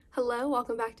Hello,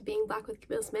 welcome back to Being Black with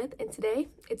Camille Smith, and today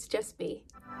it's just me.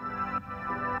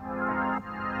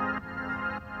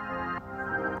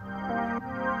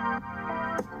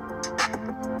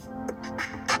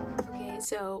 Okay,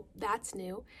 so that's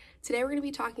new. Today we're going to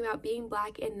be talking about being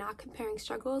Black and not comparing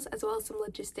struggles, as well as some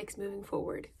logistics moving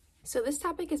forward. So this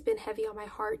topic has been heavy on my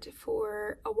heart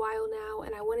for a while now,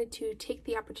 and I wanted to take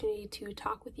the opportunity to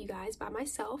talk with you guys by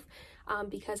myself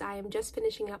because I am just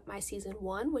finishing up my season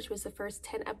 1, which was the first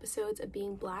 10 episodes of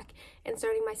Being Black, and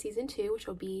starting my season 2, which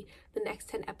will be the next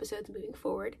 10 episodes moving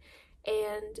forward.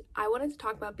 And I wanted to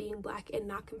talk about being Black and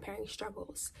not comparing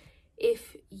struggles.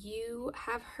 If you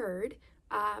have heard,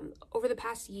 over the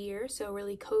past year, so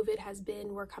really COVID has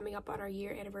been, we're coming up on our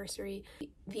year anniversary,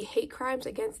 the hate crimes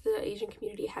against the Asian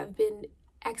community have been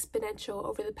exponential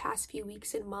over the past few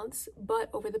weeks and months, but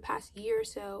over the past year or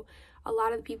so, a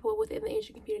lot of the people within the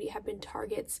Asian community have been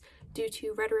targets due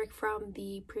to rhetoric from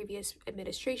the previous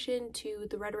administration, to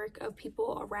the rhetoric of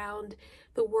people around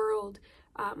the world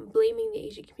blaming the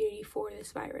Asian community for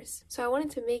this virus. So I wanted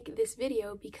to make this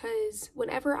video because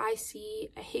whenever I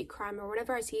see a hate crime, or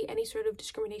whenever I see any sort of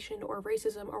discrimination or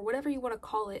racism or whatever you want to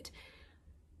call it,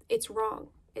 it's wrong.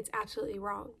 It's absolutely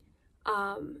wrong.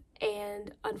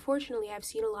 And unfortunately, I've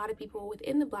seen a lot of people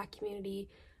within the Black community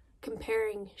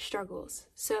comparing struggles.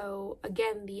 So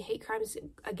again, the hate crimes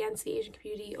against the Asian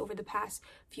community over the past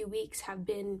few weeks have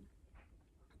been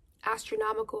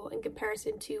astronomical in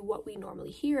comparison to what we normally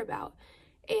hear about.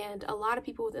 And a lot of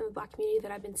people within the Black community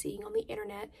that I've been seeing on the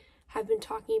internet have been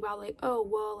talking about like, oh,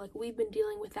 well, like we've been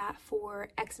dealing with that for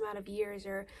X amount of years,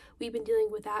 or we've been dealing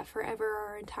with that forever,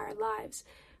 our entire lives.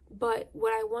 But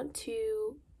what I want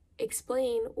to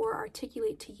explain or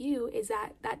articulate to you is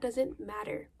that that doesn't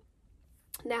matter.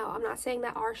 Now, I'm not saying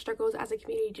that our struggles as a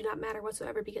community do not matter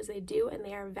whatsoever, because they do and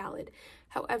they are valid.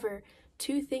 However,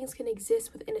 two things can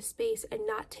exist within a space and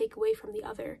not take away from the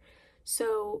other.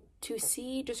 So to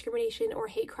see discrimination or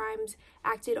hate crimes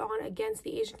acted on against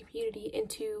the Asian community and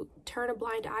to turn a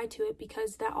blind eye to it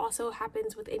because that also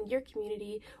happens within your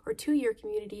community or to your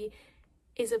community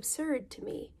is absurd to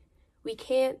me. We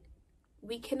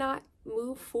cannot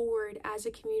move forward as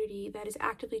a community that is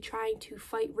actively trying to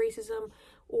fight racism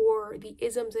or the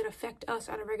isms that affect us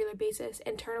on a regular basis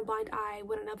and turn a blind eye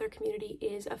when another community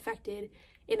is affected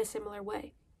in a similar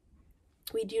way.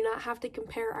 We do not have to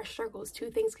compare our struggles. Two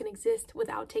things can exist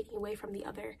without taking away from the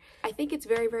other. I think it's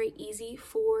very, very easy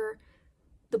for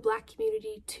the Black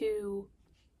community to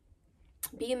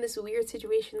be in this weird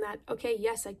situation that, okay,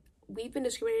 yes, like we've been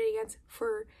discriminated against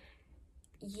for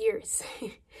years,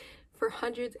 for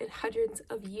hundreds and hundreds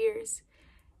of years,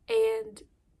 and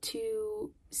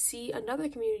to see another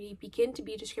community begin to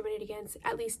be discriminated against,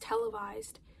 at least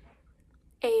televised,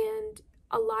 and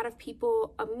a lot of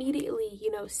people immediately,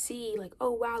 see like,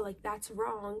 oh wow, like that's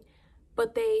wrong,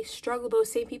 but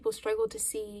those same people struggle to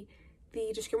see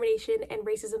the discrimination and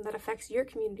racism that affects your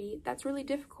community. That's really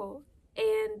difficult,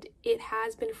 and it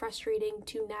has been frustrating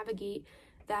to navigate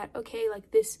that, okay,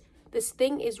 like this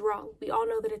thing is wrong. We all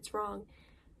know that it's wrong,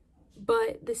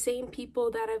 but the same people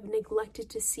that have neglected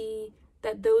to see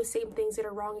that those same things that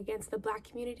are wrong against the Black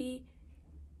community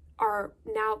are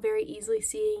now very easily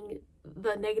seeing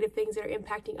the negative things that are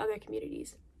impacting other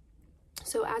communities.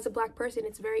 So as a Black person,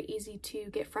 it's very easy to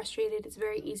get frustrated. It's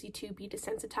very easy to be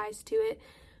desensitized to it.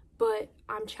 But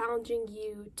I'm challenging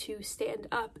you to stand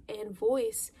up and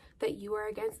voice that you are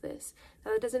against this.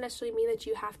 Now, that doesn't necessarily mean that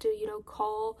you have to,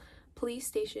 call police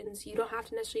stations. You don't have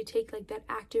to necessarily take like that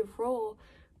active role.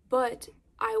 But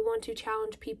I want to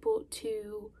challenge people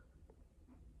to,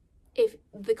 if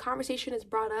the conversation is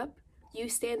brought up, you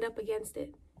stand up against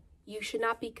it. You should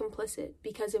not be complicit,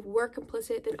 because if we're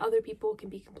complicit, then other people can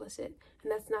be complicit,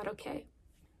 and that's not okay.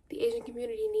 The Asian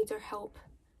community needs our help,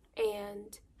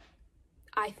 and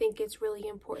I think it's really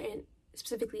important,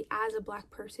 specifically as a Black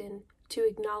person, to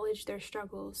acknowledge their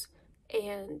struggles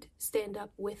and stand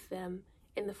up with them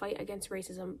in the fight against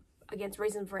racism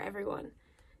for everyone.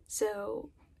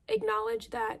 So acknowledge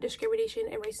that discrimination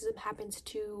and racism happens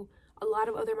to a lot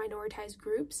of other minoritized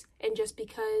groups, and just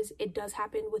because it does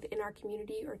happen within our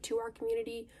community or to our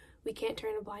community, we can't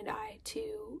turn a blind eye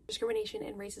to discrimination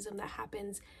and racism that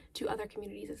happens to other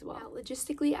communities as well. Now,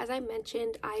 logistically, as I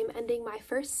mentioned, I'm ending my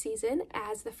first season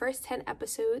as the first 10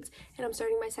 episodes, and I'm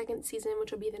starting my second season,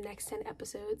 which will be the next 10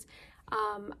 episodes.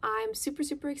 I'm super,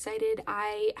 super excited.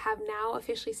 I have now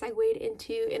officially segued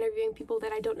into interviewing people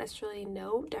that I don't necessarily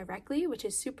know directly, which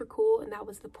is super cool, and that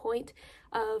was the point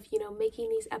of, making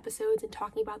these episodes and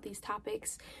talking about these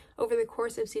topics. Over the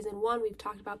course of season 1, we've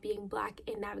talked about being Black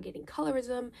and navigating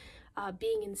colorism.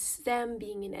 being in STEM,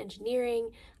 being in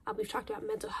engineering. We've talked about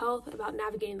mental health, about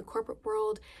navigating the corporate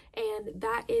world, and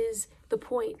that is the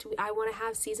point. I want to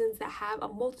have seasons that have a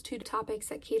multitude of topics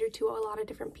that cater to a lot of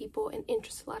different people and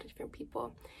interest a lot of different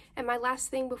people. And my last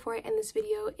thing before I end this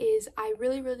video is I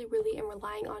really am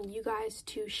relying on you guys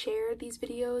to share these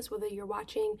videos, whether you're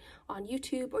watching on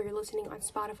YouTube or you're listening on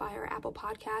Spotify or Apple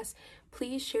Podcasts.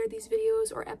 Please share these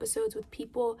videos or episodes with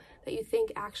people that you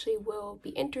think actually will be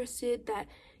interested, that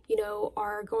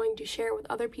are going to share it with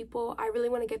other people. I really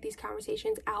want to get these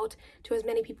conversations out to as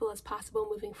many people as possible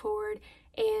moving forward.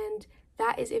 And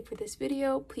that is it for this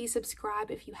video. Please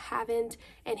subscribe if you haven't,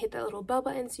 and hit that little bell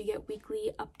button so you get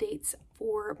weekly updates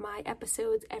for my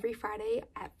episodes every Friday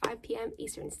at 5 p.m.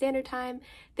 Eastern Standard Time.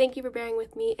 Thank you for bearing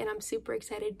with me, and I'm super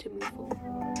excited to move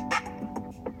forward.